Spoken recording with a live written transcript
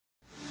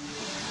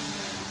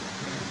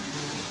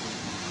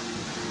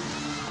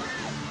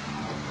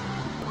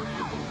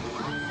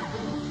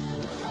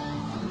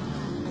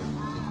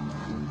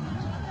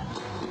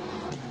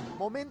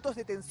Momentos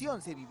de tensión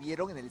se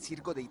vivieron en el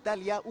Circo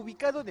D'Italia,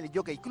 ubicado en el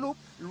Jockey Club,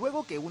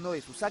 luego que uno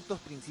de sus actos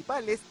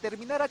principales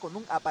terminara con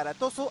un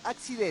aparatoso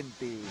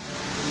accidente.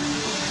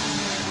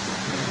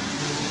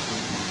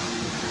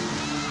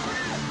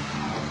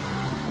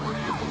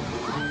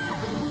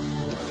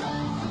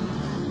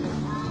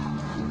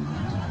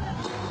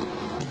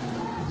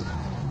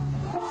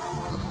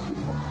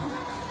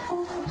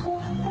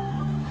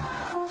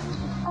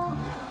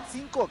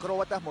 Cinco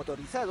acróbatas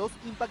motorizados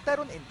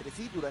impactaron entre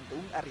sí durante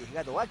un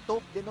arriesgado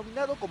acto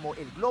denominado como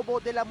el Globo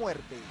de la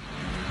muerte.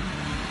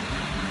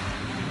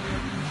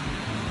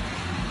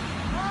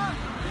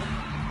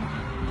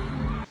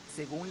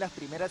 Según las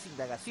primeras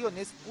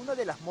indagaciones, una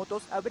de las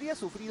motos habría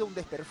sufrido un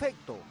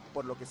desperfecto,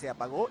 por lo que se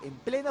apagó en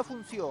plena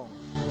función.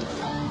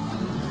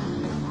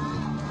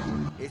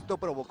 Esto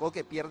provocó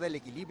que pierda el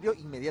equilibrio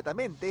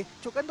inmediatamente,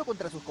 chocando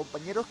contra sus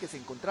compañeros que se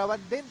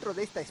encontraban dentro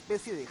de esta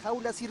especie de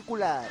jaula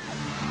circular.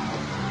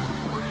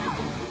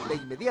 De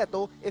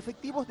inmediato,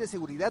 efectivos de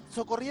seguridad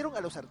socorrieron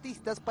a los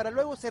artistas para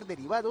luego ser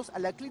derivados a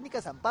la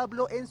clínica San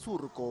Pablo en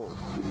Surco.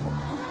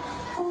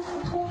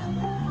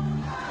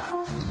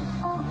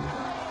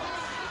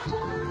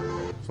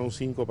 Son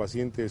 5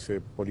 pacientes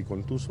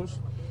policontusos,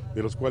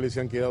 de los cuales se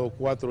han quedado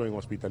 4 en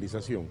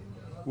hospitalización.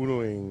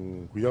 Uno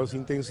en cuidados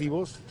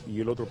intensivos y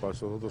el otro para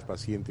los otros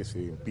pacientes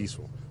en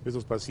piso.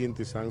 Estos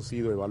pacientes han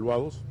sido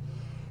evaluados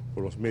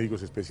por los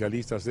médicos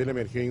especialistas de la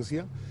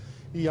emergencia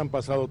y han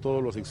pasado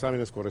todos los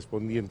exámenes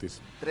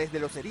correspondientes. 3 de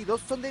los heridos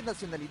son de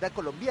nacionalidad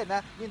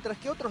colombiana, mientras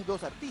que otros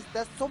 2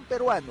 artistas son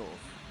peruanos.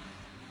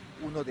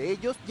 Uno de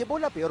ellos llevó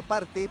la peor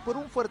parte por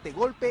un fuerte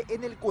golpe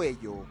en el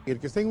cuello. El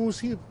que está en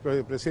UCI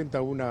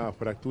presenta una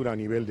fractura a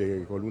nivel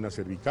de columna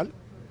cervical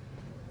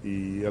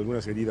y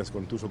algunas heridas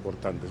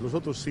contuso-cortantes. Los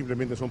otros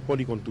simplemente son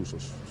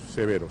policontusos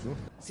severos, ¿no?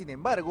 Sin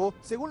embargo,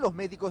 según los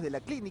médicos de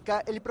la clínica,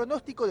 el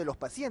pronóstico de los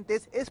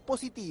pacientes es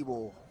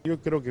positivo. Yo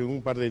creo que en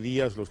un par de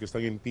días los que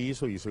están en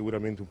piso y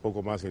seguramente un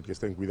poco más el que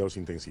está en cuidados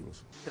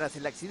intensivos. Tras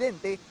el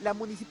accidente, la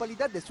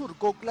Municipalidad de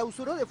Surco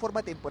clausuró de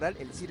forma temporal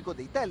el Circo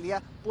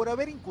D'Italia por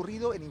haber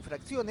incurrido en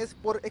infracciones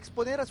por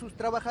exponer a sus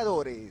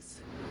trabajadores.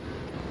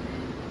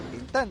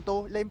 En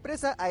tanto, la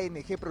empresa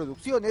ANG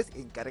Producciones,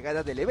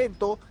 encargada del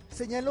evento,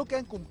 señaló que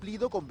han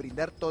cumplido con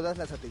brindar todas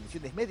las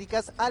atenciones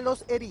médicas a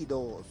los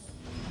heridos.